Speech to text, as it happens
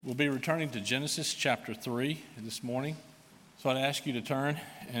We'll be returning to Genesis chapter 3 this morning. So I'd ask you to turn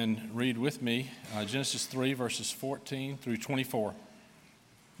and read with me Genesis 3 verses 14 through 24.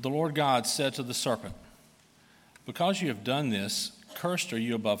 The Lord God said to the serpent, "Because you have done this, cursed are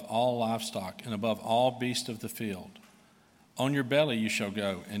you above all livestock and above all beasts of the field. On your belly you shall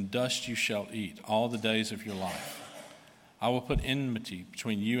go, and dust you shall eat all the days of your life. I will put enmity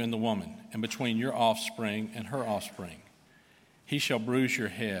between you and the woman, and between your offspring and her offspring. He shall bruise your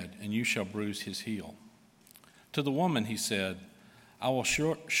head, and you shall bruise his heel." To the woman he said, "I will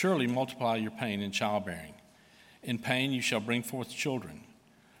surely multiply your pain in childbearing. In pain you shall bring forth children.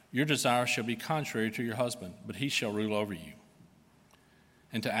 Your desire shall be contrary to your husband, but he shall rule over you."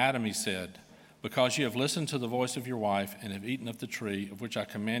 And to Adam he said, "Because you have listened to the voice of your wife and have eaten of the tree of which I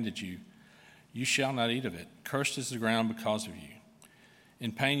commanded you, you shall not eat of it. Cursed is the ground because of you.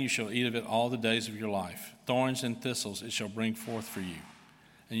 In pain you shall eat of it all the days of your life. Thorns and thistles it shall bring forth for you,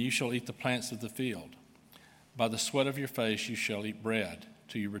 and you shall eat the plants of the field. By the sweat of your face you shall eat bread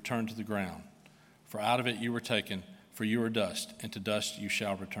till you return to the ground. For out of it you were taken, for you are dust, and to dust you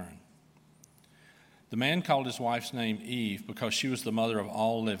shall return." The man called his wife's name Eve, because she was the mother of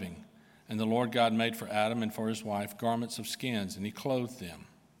all living. And the Lord God made for Adam and for his wife garments of skins, and he clothed them.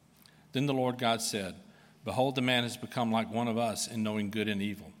 Then the Lord God said, "Behold, the man has become like one of us in knowing good and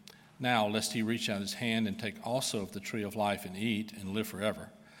evil. Now, lest he reach out his hand and take also of the tree of life and eat and live forever."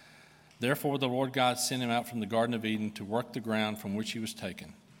 Therefore the Lord God sent him out from the Garden of Eden to work the ground from which he was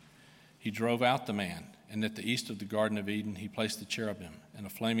taken. He drove out the man, and at the east of the Garden of Eden he placed the cherubim and a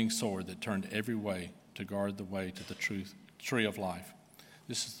flaming sword that turned every way to guard the way to the tree of life.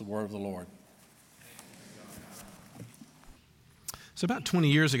 This is the word of the Lord. So about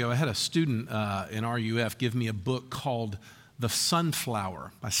 20 years ago, I had a student in RUF give me a book called The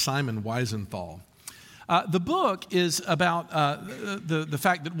Sunflower by Simon Wiesenthal. The book is about the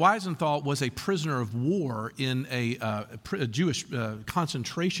fact that Wiesenthal was a prisoner of war in a Jewish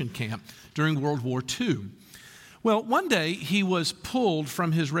concentration camp during World War II. Well, one day he was pulled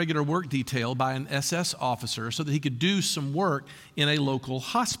from his regular work detail by an SS officer so that he could do some work in a local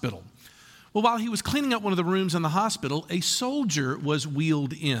hospital. Well, while he was cleaning up one of the rooms in the hospital, a soldier was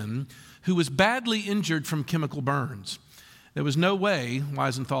wheeled in who was badly injured from chemical burns. There was no way,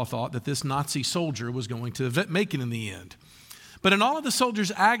 Wiesenthal thought, that this Nazi soldier was going to make it in the end. But in all of the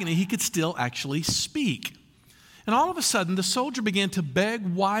soldier's agony, he could still actually speak. And all of a sudden, the soldier began to beg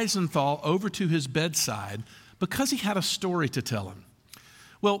Wiesenthal over to his bedside because he had a story to tell him.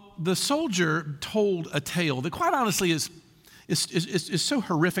 Well, the soldier told a tale that quite honestly is so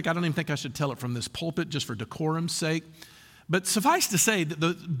horrific, I don't even think I should tell it from this pulpit just for decorum's sake. But suffice to say that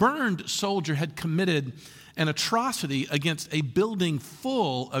the burned soldier had committed an atrocity against a building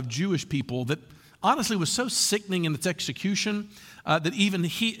full of Jewish people that honestly was so sickening in its execution that even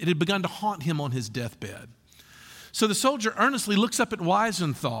it had begun to haunt him on his deathbed. So the soldier earnestly looks up at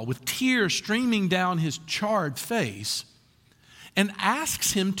Wiesenthal with tears streaming down his charred face and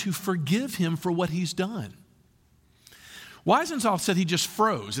asks him to forgive him for what he's done. Wiesenthal said he just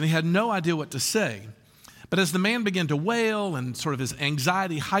froze and he had no idea what to say. But as the man began to wail and sort of his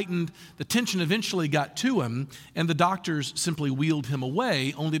anxiety heightened, the tension eventually got to him and the doctors simply wheeled him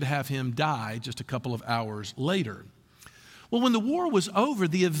away only to have him die just a couple of hours later. Well, when the war was over,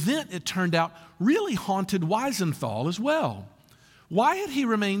 the event, it turned out, really haunted Wiesenthal as well. Why had he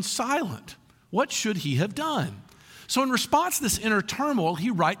remained silent? What should he have done? So in response to this inner turmoil,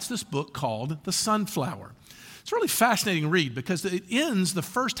 he writes this book called The Sunflower. It's a really fascinating read because it ends the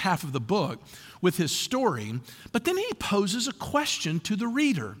first half of the book with his story, but then he poses a question to the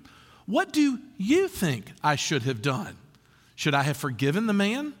reader. What do you think I should have done? Should I have forgiven the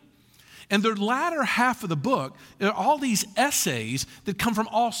man? And the latter half of the book are all these essays that come from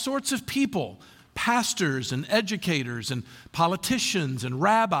all sorts of people, pastors and educators and politicians and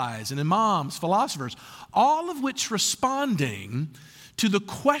rabbis and imams, philosophers, all of which responding to the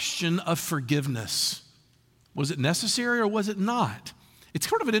question of forgiveness. Was it necessary or was it not? It's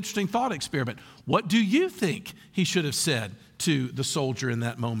sort of an interesting thought experiment. What do you think he should have said to the soldier in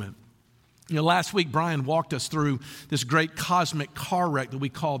that moment? You know, last week, Brian walked us through this great cosmic car wreck that we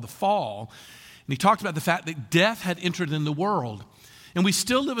call the fall. And he talked about the fact that death had entered in the world. And we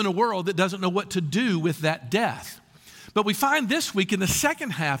still live in a world that doesn't know what to do with that death. But we find this week in the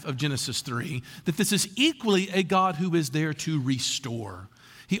second half of Genesis 3 that this is equally a God who is there to restore.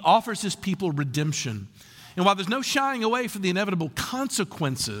 He offers his people redemption. And while there's no shying away from the inevitable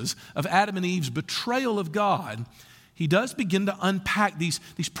consequences of Adam and Eve's betrayal of God, he does begin to unpack these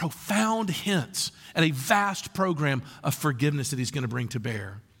profound hints at a vast program of forgiveness that he's going to bring to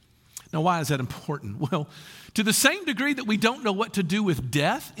bear. Now, why is that important? Well, to the same degree that we don't know what to do with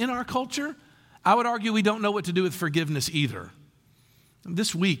death in our culture, I would argue we don't know what to do with forgiveness either.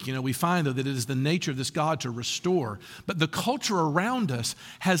 This week, we find, though, that it is the nature of this God to restore, but the culture around us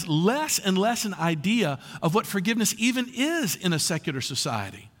has less and less an idea of what forgiveness even is in a secular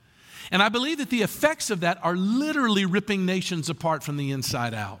society. And I believe that the effects of that are literally ripping nations apart from the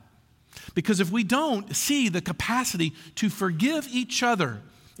inside out. Because if we don't see the capacity to forgive each other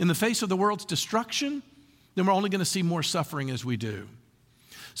in the face of the world's destruction, then we're only going to see more suffering as we do.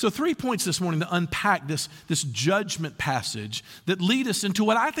 So 3 points this morning to unpack this judgment passage that lead us into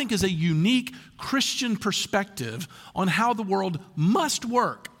what I think is a unique Christian perspective on how the world must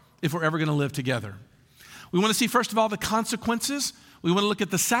work if we're ever going to live together. We want to see, first of all, the consequences. We want to look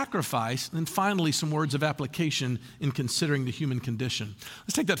at the sacrifice, and then finally some words of application in considering the human condition.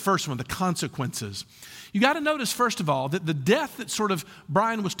 Let's take that first one, the consequences. You got to notice, first of all, that the death that sort of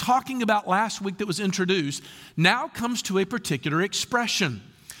Brian was talking about last week that was introduced now comes to a particular expression.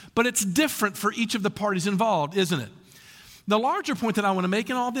 But it's different for each of the parties involved, isn't it? The larger point that I want to make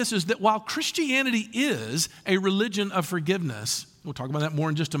in all this is that while Christianity is a religion of forgiveness, we'll talk about that more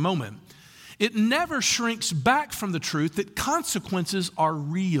in just a moment, it never shrinks back from the truth that consequences are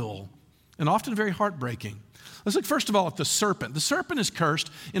real and often very heartbreaking. Let's look first of all at the serpent. The serpent is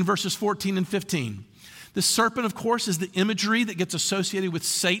cursed in verses 14 and 15. The serpent, of course, is the imagery that gets associated with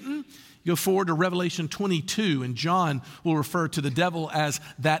Satan. You go forward to Revelation 22, and John will refer to the devil as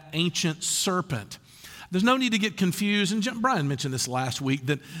that ancient serpent. There's no need to get confused, and Brian mentioned this last week,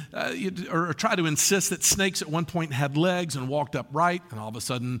 that or try to insist that snakes at one point had legs and walked upright, and all of a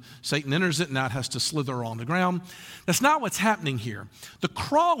sudden Satan enters it, and now it has to slither on the ground. That's not what's happening here. The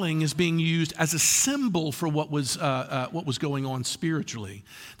crawling is being used as a symbol for what was going on spiritually.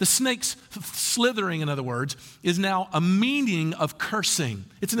 The snake's slithering, in other words, is now a meaning of cursing.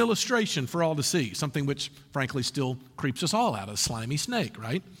 It's an illustration for all to see, something which, frankly, still creeps us all out, a slimy snake,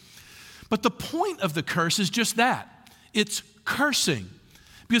 right? But the point of the curse is just that. It's cursing.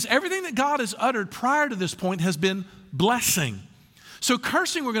 Because everything that God has uttered prior to this point has been blessing. So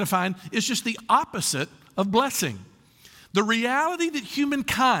cursing, we're going to find, is just the opposite of blessing. The reality that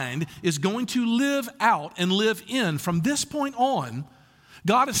humankind is going to live out and live in from this point on,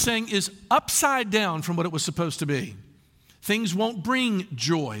 God is saying is upside down from what it was supposed to be. Things won't bring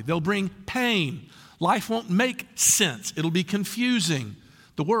joy. They'll bring pain. Life won't make sense. It'll be confusing.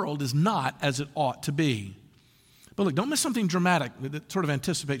 The world is not as it ought to be. But look, don't miss something dramatic that sort of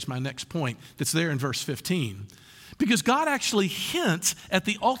anticipates my next point that's there in verse 15. Because God actually hints at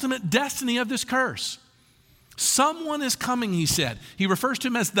the ultimate destiny of this curse. Someone is coming, he said. He refers to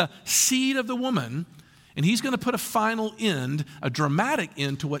him as the seed of the woman, and he's going to put a final end, a dramatic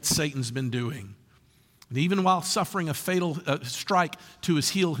end to what Satan's been doing. And even while suffering a fatal strike to his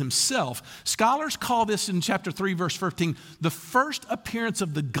heel himself, scholars call this in chapter 3, verse 15, the first appearance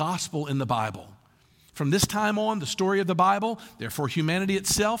of the gospel in the Bible. From this time on, the story of the Bible, therefore humanity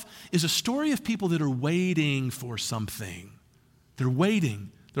itself, is a story of people that are waiting for something. They're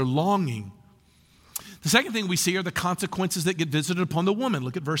waiting. They're longing. The second thing we see are the consequences that get visited upon the woman.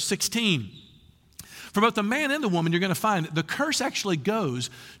 Look at verse 16. For both the man and the woman, you're going to find that the curse actually goes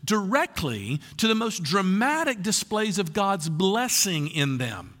directly to the most dramatic displays of God's blessing in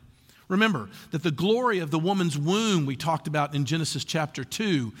them. Remember that the glory of the woman's womb we talked about in Genesis chapter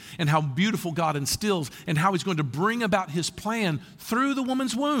 2, and how beautiful God instills and how he's going to bring about his plan through the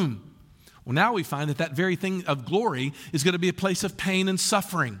woman's womb. Well, now we find that that very thing of glory is going to be a place of pain and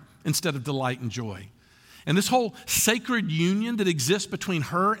suffering instead of delight and joy. And this whole sacred union that exists between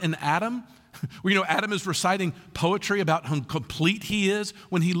her and Adam, where, Adam is reciting poetry about how complete he is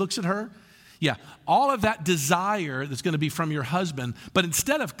when he looks at her. Yeah, all of that desire that's going to be from your husband, but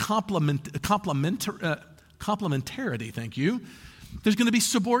instead of complementarity, thank you, there's going to be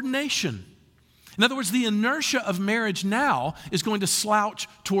subordination. In other words, the inertia of marriage now is going to slouch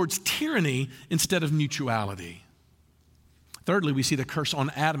towards tyranny instead of mutuality. Thirdly, we see the curse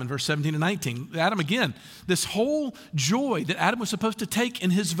on Adam in verse 17 and 19. Adam, again, this whole joy that Adam was supposed to take in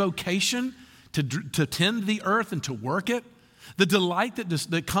his vocation to tend the earth and to work it, the delight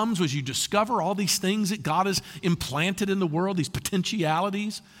that comes as you discover all these things that God has implanted in the world, these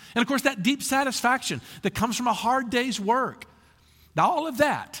potentialities, and of course that deep satisfaction that comes from a hard day's work. Now all of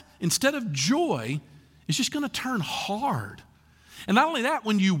that, instead of joy, is just going to turn hard. And not only that,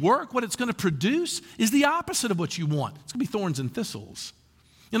 when you work, what it's going to produce is the opposite of what you want. It's going to be thorns and thistles.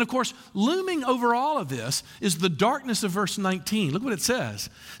 And of course, looming over all of this is the darkness of verse 19. Look what it says.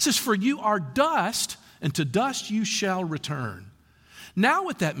 It says, "For you are dust, and to dust you shall return." Now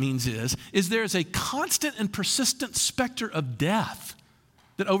what that means is there is a constant and persistent specter of death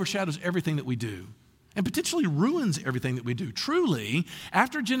that overshadows everything that we do and potentially ruins everything that we do. Truly,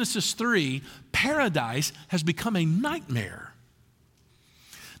 after Genesis 3, paradise has become a nightmare.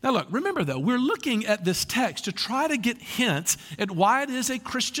 Now look, remember though, we're looking at this text to try to get hints at why it is a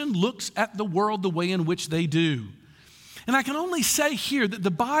Christian looks at the world the way in which they do. And I can only say here that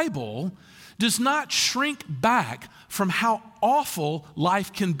the Bible does not shrink back from how awful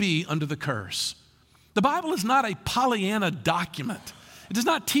life can be under the curse. The Bible is not a Pollyanna document. It does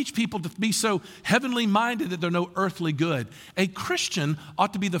not teach people to be so heavenly minded that they're no earthly good. A Christian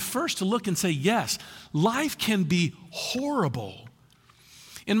ought to be the first to look and say, yes, life can be horrible.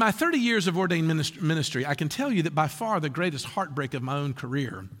 In my 30 years of ordained ministry, I can tell you that by far the greatest heartbreak of my own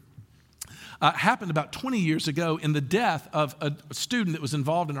career happened about 20 years ago in the death of a student that was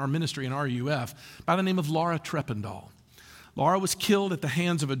involved in our ministry in RUF by the name of Laura Treppendahl. Laura was killed at the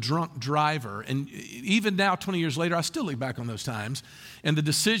hands of a drunk driver, and even now, 20 years later, I still look back on those times and the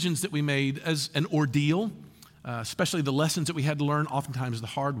decisions that we made as an ordeal, especially the lessons that we had to learn oftentimes the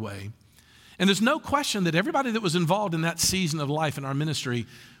hard way. And there's no question that everybody that was involved in that season of life in our ministry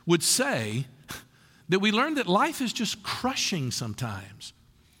would say that we learned that life is just crushing sometimes.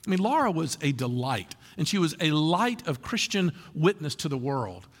 I mean, Laura was a delight, and she was a light of Christian witness to the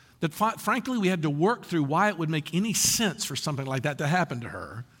world. That frankly, we had to work through why it would make any sense for something like that to happen to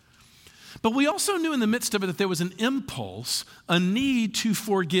her. But we also knew in the midst of it that there was an impulse, a need to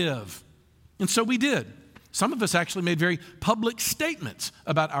forgive. And so we did. Some of us actually made very public statements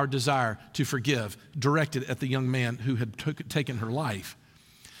about our desire to forgive, directed at the young man who had taken her life.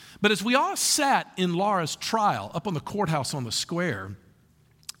 But as we all sat in Laura's trial up on the courthouse on the square,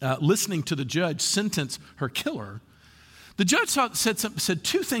 listening to the judge sentence her killer, the judge said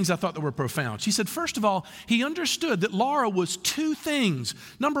two things I thought that were profound. She said, first of all, he understood that Laura was two things.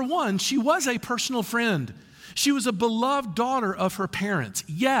 Number one, she was a personal friend. She was a beloved daughter of her parents,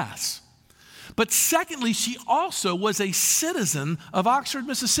 yes. But secondly, she also was a citizen of Oxford,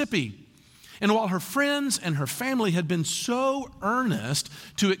 Mississippi. And while her friends and her family had been so earnest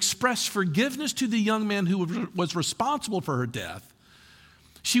to express forgiveness to the young man who was responsible for her death,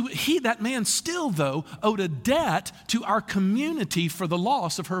 that man still, though, owed a debt to our community for the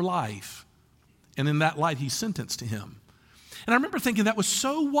loss of her life. And in that light, he sentenced him. And I remember thinking that was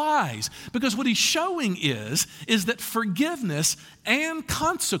so wise, because what he's showing is that forgiveness and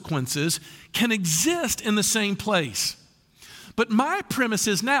consequences can exist in the same place. But my premise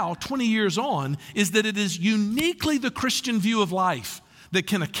is now, 20 years on, is that it is uniquely the Christian view of life that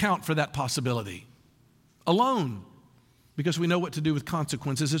can account for that possibility. Alone. Because we know what to do with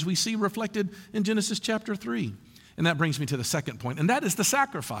consequences, as we see reflected in Genesis chapter 3. And that brings me to the second point, and that is the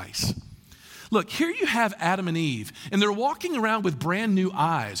sacrifice. Look, here you have Adam and Eve, and they're walking around with brand new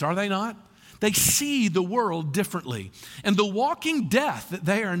eyes, are they not? They see the world differently. And the walking death that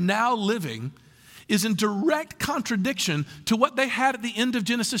they are now living is in direct contradiction to what they had at the end of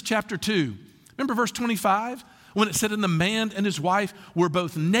Genesis chapter 2. Remember verse 25? When it said, and the man and his wife were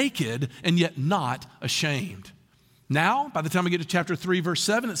both naked and yet not ashamed. Now, by the time we get to chapter 3, verse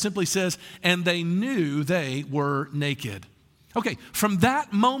 7, it simply says, and they knew they were naked. Okay, from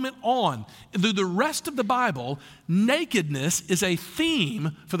that moment on, through the rest of the Bible, nakedness is a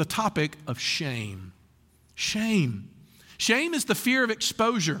theme for the topic of shame. Shame. Shame is the fear of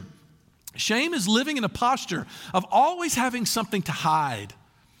exposure. Shame is living in a posture of always having something to hide.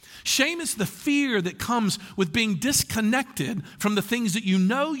 Shame is the fear that comes with being disconnected from the things that you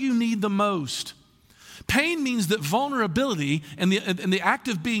know you need the most. Pain means that vulnerability and the act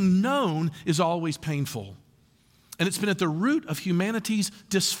of being known is always painful. And it's been at the root of humanity's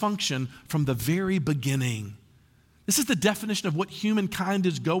dysfunction from the very beginning. This is the definition of what humankind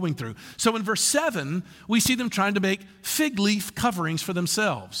is going through. So in verse 7, we see them trying to make fig leaf coverings for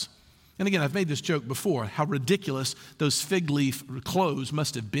themselves. And again, I've made this joke before, how ridiculous those fig leaf clothes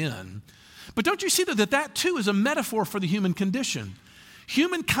must have been. But don't you see that too is a metaphor for the human condition?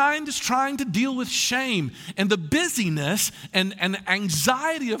 Humankind is trying to deal with shame, and the busyness and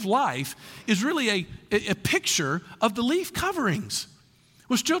anxiety of life is really a picture of the leaf coverings.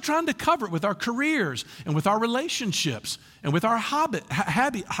 We're still trying to cover it with our careers and with our relationships and with our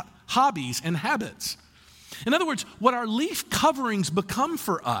hobbies and habits. In other words, what our leaf coverings become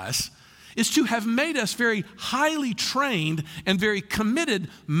for us is to have made us very highly trained and very committed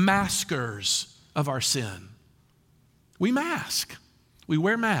maskers of our sin. We mask. We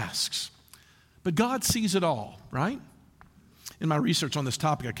wear masks, but God sees it all, right? In my research on this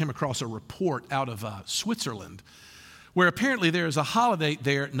topic, I came across a report out of Switzerland, where apparently there is a holiday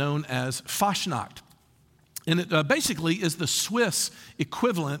there known as Fastnacht. And it basically is the Swiss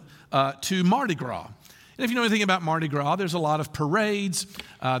equivalent to Mardi Gras. And if you know anything about Mardi Gras, there's a lot of parades.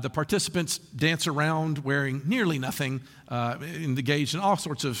 The participants dance around wearing nearly nothing, engaged in all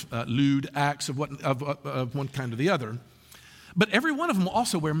sorts of lewd acts of one kind or the other. But every one of them will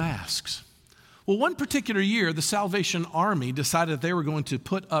also wear masks. Well, one particular year, the Salvation Army decided that they were going to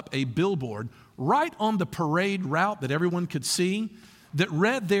put up a billboard right on the parade route that everyone could see that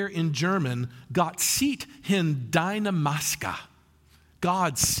read there in German, Gott sieht hin deine Maske.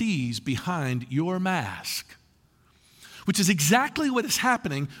 God sees behind your mask. Which is exactly what is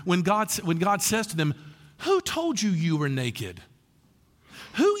happening when God says to them, who told you you were naked?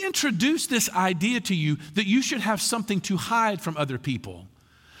 Who introduced this idea to you that you should have something to hide from other people?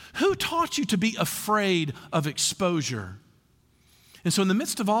 Who taught you to be afraid of exposure? And so in the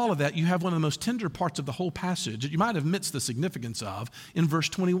midst of all of that, you have one of the most tender parts of the whole passage that you might have missed the significance of in verse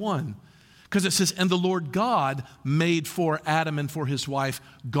 21. Because it says, and the Lord God made for Adam and for his wife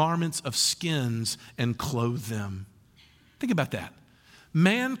garments of skins and clothed them. Think about that.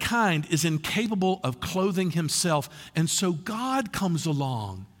 Mankind is incapable of clothing himself, and so God comes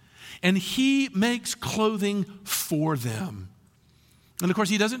along and he makes clothing for them. And of course,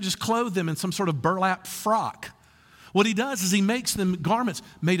 he doesn't just clothe them in some sort of burlap frock. What he does is he makes them garments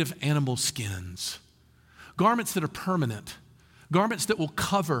made of animal skins, garments that are permanent, garments that will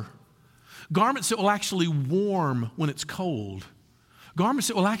cover, garments that will actually warm when it's cold, garments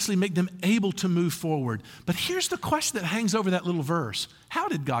that will actually make them able to move forward. But here's the question that hangs over that little verse. How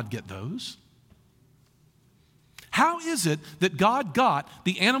did God get those? How is it that God got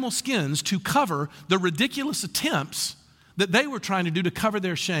the animal skins to cover the ridiculous attempts that they were trying to do to cover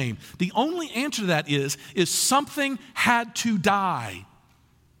their shame? The only answer to that is something had to die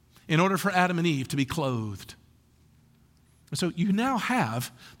in order for Adam and Eve to be clothed. And so you now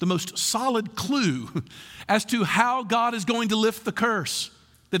have the most solid clue as to how God is going to lift the curse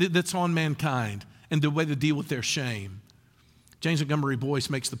that's on mankind and the way to deal with their shame. James Montgomery Boyce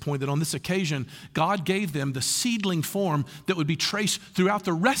makes the point that on this occasion, God gave them the seedling form that would be traced throughout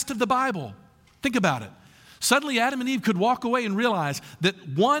the rest of the Bible. Think about it. Suddenly, Adam and Eve could walk away and realize that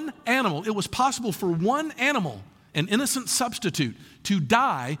one animal, it was possible for one animal, an innocent substitute, to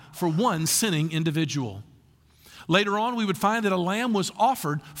die for one sinning individual. Later on, we would find that a lamb was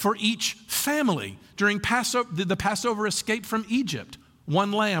offered for each family during the Passover escape from Egypt.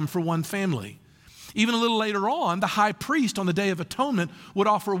 One lamb for one family. Even a little later on, the high priest on the Day of Atonement would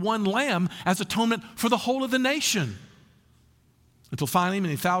offer one lamb as atonement for the whole of the nation. Until finally,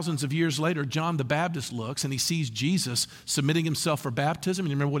 many thousands of years later, John the Baptist looks and he sees Jesus submitting himself for baptism. And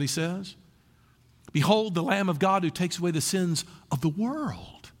you remember what he says? Behold, the Lamb of God who takes away the sins of the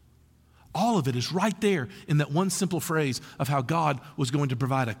world. All of it is right there in that one simple phrase of how God was going to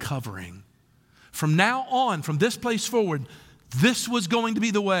provide a covering. From now on, from this place forward, this was going to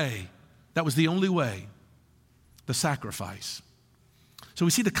be the way. That was the only way. The sacrifice. So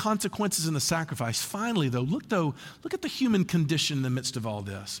we see the consequences in the sacrifice. Finally, though, look at the human condition in the midst of all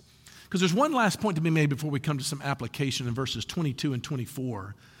this. Because there's one last point to be made before we come to some application in verses 22 and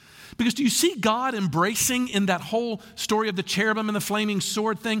 24. Because do you see God embracing in that whole story of the cherubim and the flaming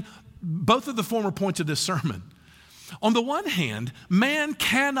sword thing, both of the former points of this sermon? On the one hand, man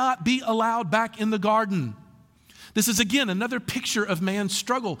cannot be allowed back in the garden. This is, again, another picture of man's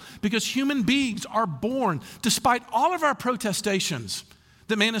struggle because human beings are born, despite all of our protestations,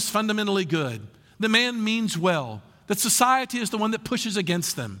 that man is fundamentally good, that man means well, that society is the one that pushes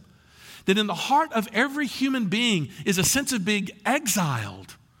against them, that in the heart of every human being is a sense of being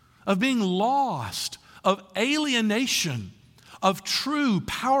exiled, of being lost, of alienation, of true,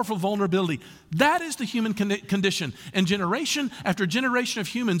 powerful vulnerability. That is the human condition. And generation after generation of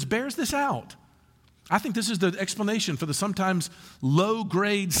humans bears this out. I think this is the explanation for the sometimes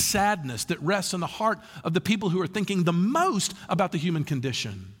low-grade sadness that rests in the heart of the people who are thinking the most about the human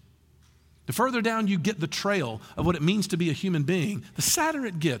condition. The further down you get the trail of what it means to be a human being, the sadder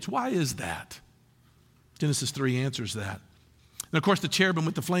it gets. Why is that? Genesis 3 answers that. And of course, the cherubim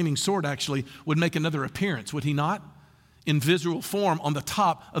with the flaming sword actually would make another appearance, would he not? In visual form on the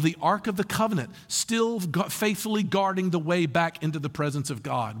top of the Ark of the Covenant, still faithfully guarding the way back into the presence of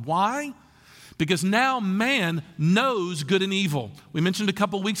God. Why? Because now man knows good and evil. We mentioned a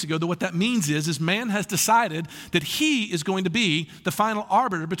couple weeks ago that what that means is man has decided that he is going to be the final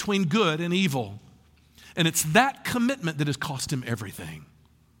arbiter between good and evil. And it's that commitment that has cost him everything.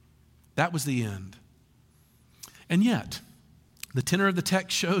 That was the end. And yet, the tenor of the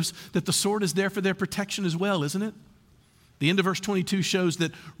text shows that the sword is there for their protection as well, isn't it? The end of verse 22 shows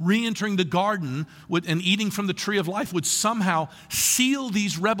that re-entering the garden and eating from the tree of life would somehow seal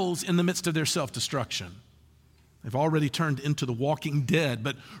these rebels in the midst of their self-destruction. They've already turned into the walking dead,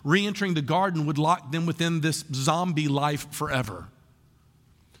 but re-entering the garden would lock them within this zombie life forever.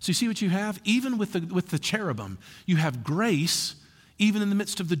 So you see what you have? Even with the cherubim, you have grace even in the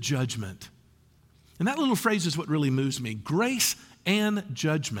midst of the judgment. And that little phrase is what really moves me. Grace and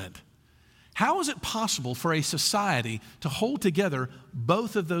judgment. How is it possible for a society to hold together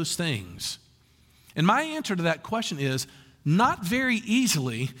both of those things? And my answer to that question is not very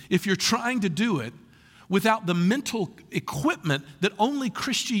easily if you're trying to do it without the mental equipment that only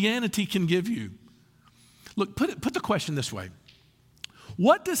Christianity can give you. Look, put the question this way.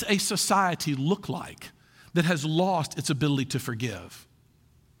 What does a society look like that has lost its ability to forgive?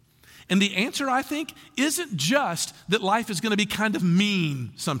 And the answer, I think, isn't just that life is going to be kind of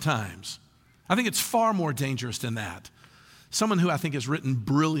mean sometimes. I think it's far more dangerous than that. Someone who I think has written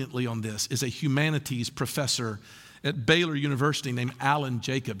brilliantly on this is a humanities professor at Baylor University named Alan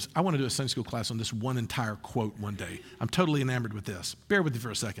Jacobs. I want to do a Sunday school class on this one entire quote one day. I'm totally enamored with this. Bear with me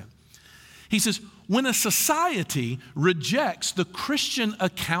for a second. He says, when a society rejects the Christian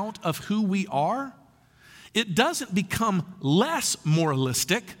account of who we are, it doesn't become less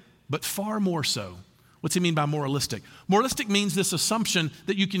moralistic, but far more so. What's he mean by moralistic? Moralistic means this assumption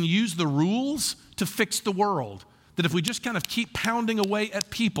that you can use the rules to fix the world. That if we just kind of keep pounding away at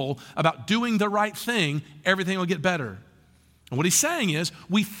people about doing the right thing, everything will get better. And what he's saying is,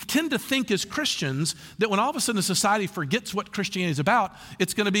 we tend to think as Christians that when all of a sudden a society forgets what Christianity is about,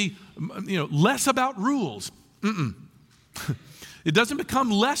 it's going to be, less about rules. It doesn't become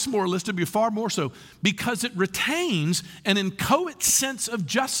less moralistic, but far more so, because it retains an inchoate sense of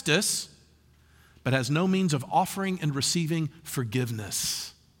justice, but has no means of offering and receiving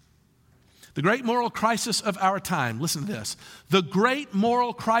forgiveness. The great moral crisis of our time, listen to this. The great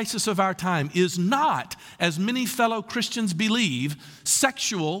moral crisis of our time is not, as many fellow Christians believe,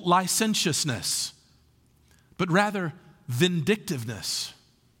 sexual licentiousness, but rather vindictiveness.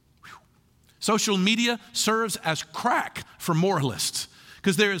 Social media serves as crack for moralists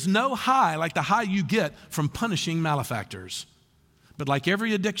because there is no high like the high you get from punishing malefactors. But like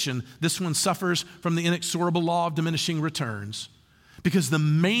every addiction, this one suffers from the inexorable law of diminishing returns because the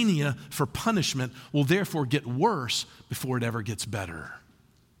mania for punishment will therefore get worse before it ever gets better.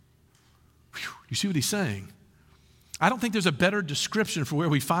 Whew, you see what he's saying? I don't think there's a better description for where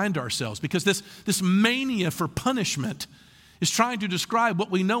we find ourselves because this mania for punishment is trying to describe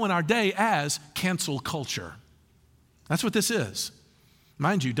what we know in our day as cancel culture. That's what this is.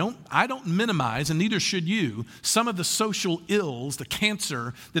 Mind you, I don't minimize, and neither should you, some of the social ills, the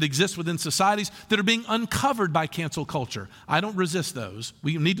cancer that exists within societies that are being uncovered by cancel culture. I don't resist those.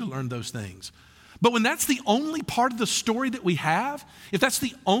 We need to learn those things. But when that's the only part of the story that we have, if that's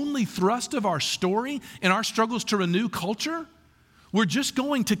the only thrust of our story and our struggles to renew culture, we're just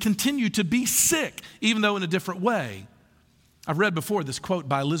going to continue to be sick, even though in a different way. I've read before this quote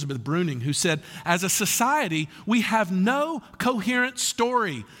by Elizabeth Bruning who said, as a society, we have no coherent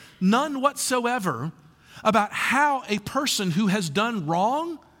story, none whatsoever, about how a person who has done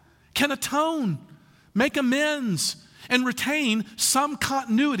wrong can atone, make amends, and retain some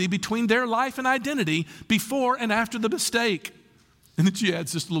continuity between their life and identity before and after the mistake. And then she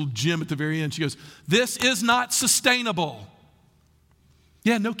adds this little gem at the very end. She goes, this is not sustainable.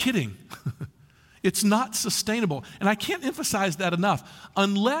 Yeah, no kidding. It's not sustainable. And I can't emphasize that enough.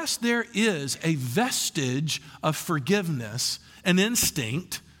 Unless there is a vestige of forgiveness, an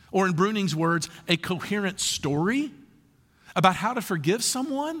instinct, or in Bruning's words, a coherent story about how to forgive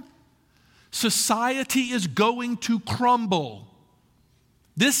someone, society is going to crumble.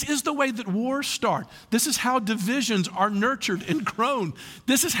 This is the way that wars start. This is how divisions are nurtured and grown.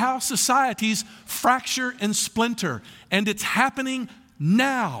 This is how societies fracture and splinter. And it's happening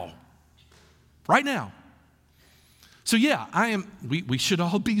now. Right now. So yeah, we should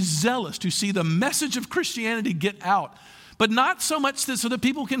all be zealous to see the message of Christianity get out, but not so much so that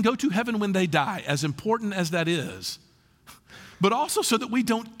people can go to heaven when they die, as important as that is, but also so that we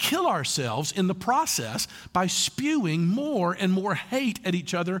don't kill ourselves in the process by spewing more and more hate at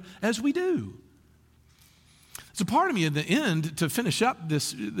each other as we do. It's a part of me at the end to finish up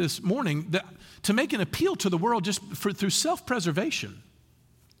this morning to make an appeal to the world just through self-preservation.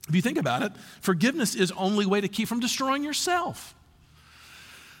 If you think about it, forgiveness is the only way to keep from destroying yourself.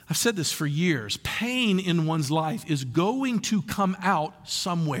 I've said this for years. Pain in one's life is going to come out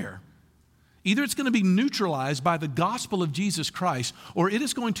somewhere. Either it's going to be neutralized by the gospel of Jesus Christ, or it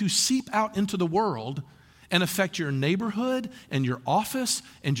is going to seep out into the world and affect your neighborhood and your office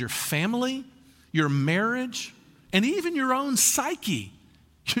and your family, your marriage, and even your own psyche.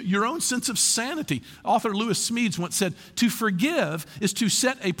 Your own sense of sanity. Author Lewis Smedes once said, to forgive is to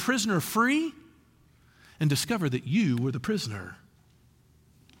set a prisoner free, and discover that you were the prisoner.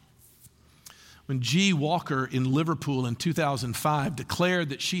 When G. Walker in Liverpool in 2005 declared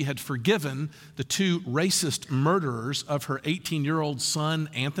that she had forgiven the two racist murderers of her 18-year-old son,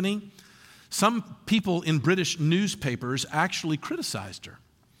 Anthony, some people in British newspapers actually criticized her.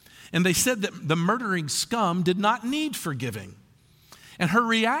 And they said that the murdering scum did not need forgiving. And her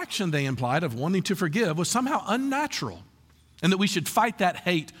reaction, they implied, of wanting to forgive was somehow unnatural, and that we should fight that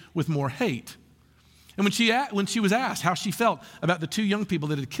hate with more hate. And when she was asked how she felt about the two young people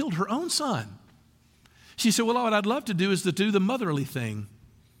that had killed her own son, she said, well, what I'd love to do is to do the motherly thing.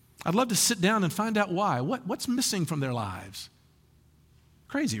 I'd love to sit down and find out why. What's missing from their lives?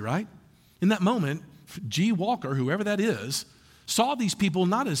 Crazy, right? In that moment, G. Walker, whoever that is, saw these people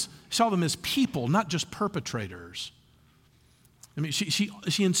saw them as people, not just perpetrators. I mean, she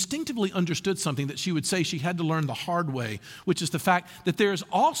instinctively understood something that she would say she had to learn the hard way, which is the fact that there's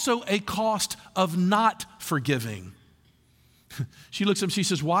also a cost of not forgiving. She looks at him, she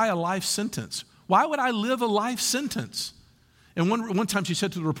says, why a life sentence? Why would I live a life sentence? And one time she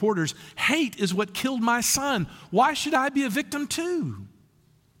said to the reporters, hate is what killed my son. Why should I be a victim too?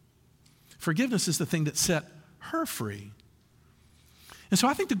 Forgiveness is the thing that set her free. And so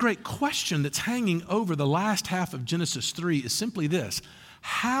I think the great question that's hanging over the last half of Genesis 3 is simply this: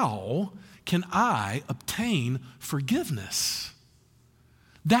 how can I obtain forgiveness?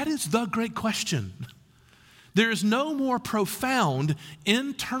 That is the great question. There is no more profound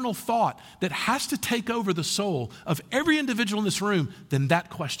internal thought that has to take over the soul of every individual in this room than that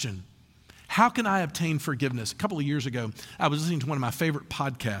question. How can I obtain forgiveness? A couple of years ago, I was listening to one of my favorite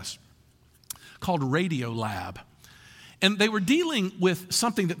podcasts called Radio Lab. And they were dealing with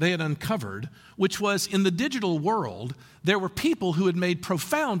something that they had uncovered, which was in the digital world, there were people who had made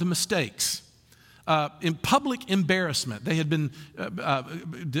profound mistakes. In public embarrassment. They had been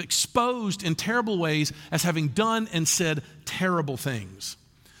exposed in terrible ways as having done and said terrible things.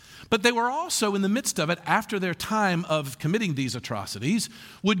 But they were also in the midst of it, after their time of committing these atrocities,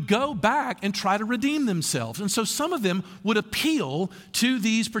 would go back and try to redeem themselves. And so some of them would appeal to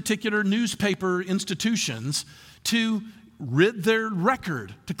these particular newspaper institutions to rid their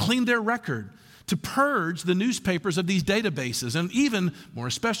record, to clean their record, to purge the newspapers of these databases, and even more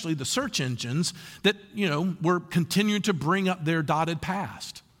especially the search engines that, were continuing to bring up their dotted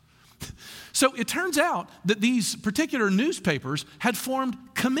past. So it turns out that these particular newspapers had formed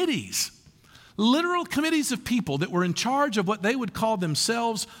committees, literal committees of people that were in charge of what they would call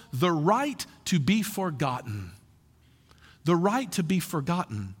themselves the right to be forgotten. The right to be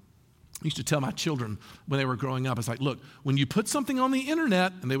forgotten. I used to tell my children when they were growing up, it's like, look, when you put something on the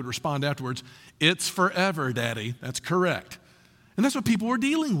internet, and they would respond afterwards, it's forever, Daddy. That's correct. And that's what people were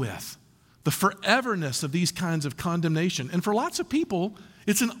dealing with, the foreverness of these kinds of condemnation. And for lots of people,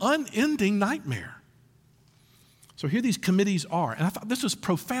 it's an unending nightmare. So here these committees are. And I thought this was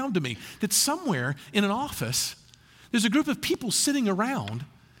profound to me, that somewhere in an office, there's a group of people sitting around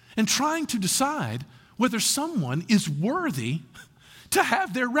and trying to decide whether someone is worthy to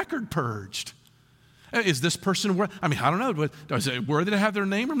have their record purged. Is this person worthy? I don't know. Is it worthy to have their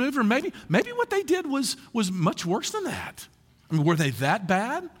name removed? Or maybe what they did was much worse than that. Were they that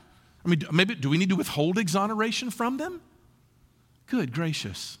bad? Maybe do we need to withhold exoneration from them? Good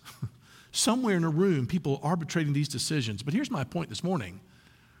gracious. Somewhere in a room, people arbitrating these decisions. But here's my point this morning.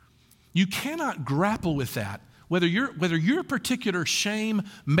 You cannot grapple with that. Whether your particular shame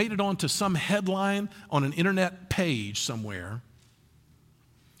made it onto some headline on an internet page somewhere,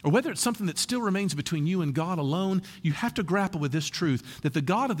 or whether it's something that still remains between you and God alone, you have to grapple with this truth, that the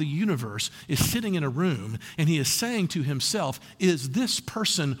God of the universe is sitting in a room and he is saying to himself, is this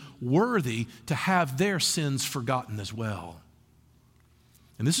person worthy to have their sins forgotten as well?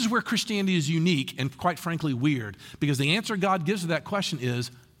 And this is where Christianity is unique and quite frankly weird, because the answer God gives to that question is,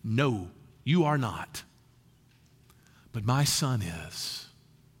 no, you are not. But my son is.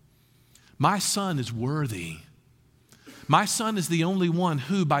 My son is worthy. My son is the only one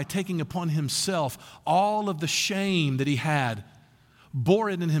who, by taking upon himself all of the shame that he had, bore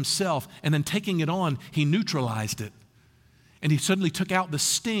it in himself, and then taking it on, he neutralized it. And he suddenly took out the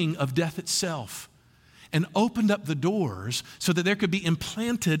sting of death itself and opened up the doors so that there could be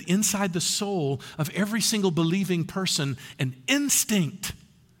implanted inside the soul of every single believing person an instinct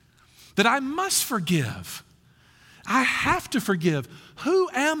that I must forgive. I have to forgive. Who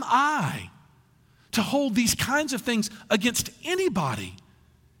am I to hold these kinds of things against anybody,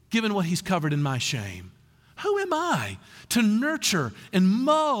 given what he's covered in my shame? Who am I to nurture and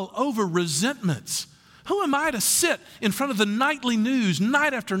mull over resentments? Who am I to sit in front of the nightly news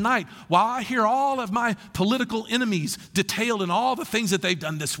night after night while I hear all of my political enemies detailed in all the things that they've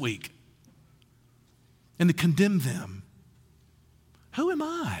done this week? and to condemn them. Who am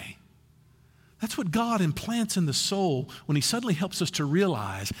I? That's what God implants in the soul when he suddenly helps us to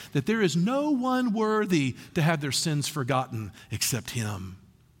realize that there is no one worthy to have their sins forgotten except him.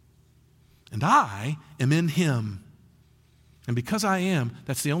 And I am in him. And because I am,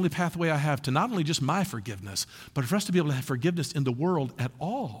 that's the only pathway I have to not only just my forgiveness, but for us to be able to have forgiveness in the world at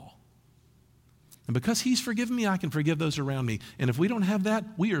all. And because he's forgiven me, I can forgive those around me. And if we don't have that,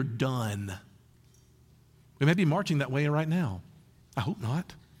 we are done. We may be marching that way right now. I hope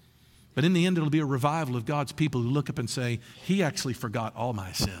not. But in the end, it'll be a revival of God's people who look up and say, he actually forgot all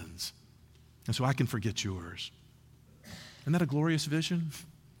my sins. And so I can forget yours. Isn't that a glorious vision?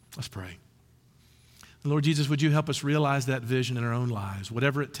 Let's pray. Lord Jesus, would you help us realize that vision in our own lives,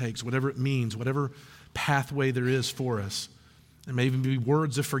 whatever it takes, whatever it means, whatever pathway there is for us. There may even be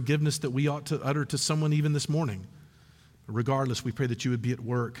words of forgiveness that we ought to utter to someone even this morning. But regardless, we pray that you would be at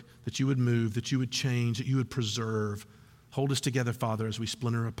work, that you would move, that you would change, that you would preserve. Hold us together, Father, as we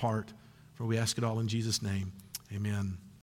splinter apart. For we ask it all in Jesus' name. Amen.